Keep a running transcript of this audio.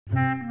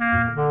Welcome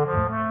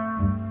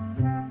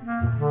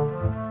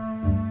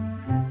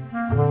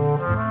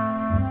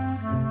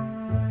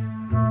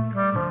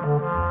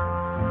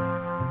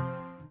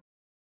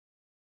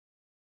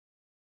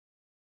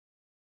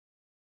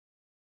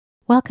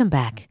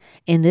back.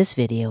 In this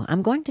video,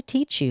 I'm going to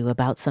teach you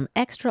about some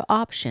extra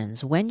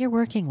options when you're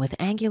working with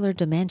angular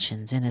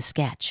dimensions in a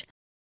sketch.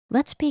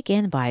 Let's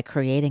begin by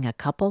creating a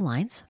couple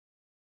lines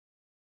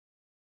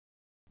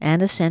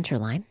and a center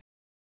line.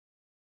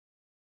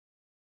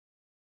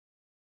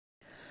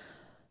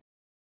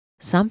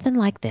 Something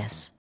like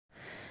this.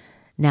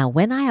 Now,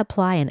 when I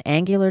apply an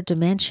angular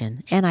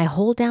dimension and I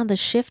hold down the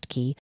Shift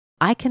key,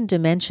 I can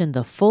dimension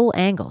the full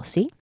angle,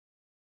 see?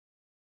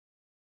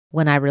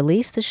 When I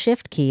release the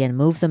Shift key and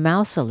move the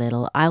mouse a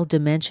little, I'll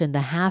dimension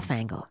the half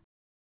angle.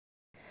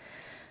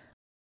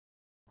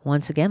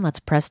 Once again, let's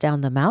press down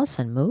the mouse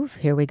and move.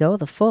 Here we go,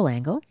 the full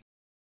angle.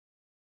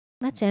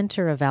 Let's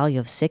enter a value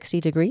of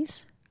 60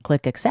 degrees.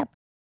 Click Accept.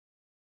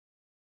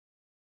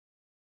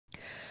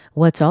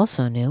 What's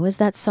also new is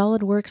that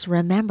SolidWorks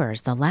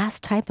remembers the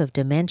last type of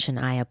dimension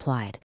I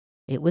applied.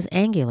 It was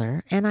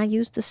angular, and I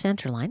used the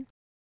center line.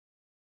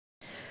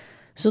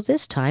 So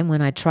this time,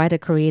 when I try to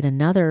create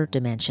another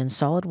dimension,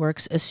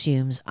 SolidWorks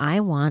assumes I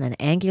want an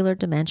angular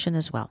dimension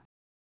as well.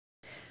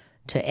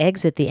 To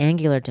exit the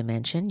angular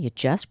dimension, you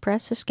just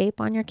press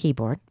Escape on your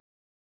keyboard.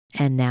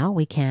 And now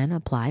we can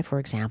apply, for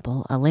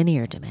example, a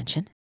linear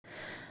dimension.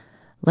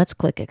 Let's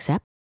click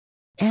Accept.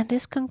 And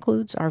this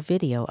concludes our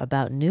video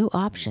about new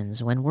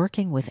options when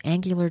working with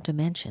angular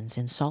dimensions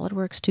in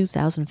SolidWorks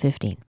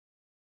 2015.